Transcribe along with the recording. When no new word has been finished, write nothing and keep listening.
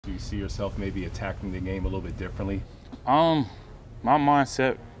Do you see yourself maybe attacking the game a little bit differently? My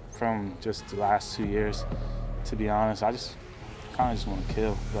mindset from just the last 2 years, to be honest, I just kind of just want to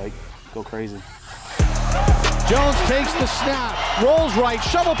kill, like go crazy. Jones takes the snap, rolls right,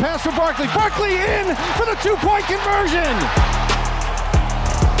 shovel pass for Barkley. Barkley in for the two-point conversion.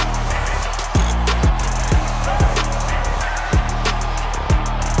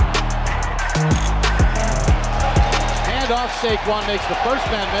 Handoff, Saquon makes the first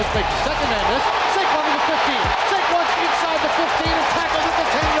man miss, makes the second man miss. Saquon to the 15. Saquon's inside the 15 and tackled at the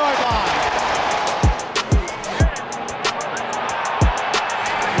 10-yard line.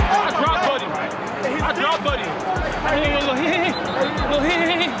 I drop buddy.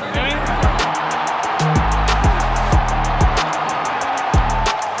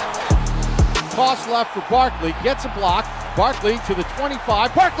 Toss left for Barkley, gets a block. Barkley to the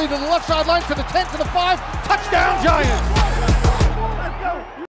 25, Barkley to the left sideline, to the 10, to the 5, touchdown Giants!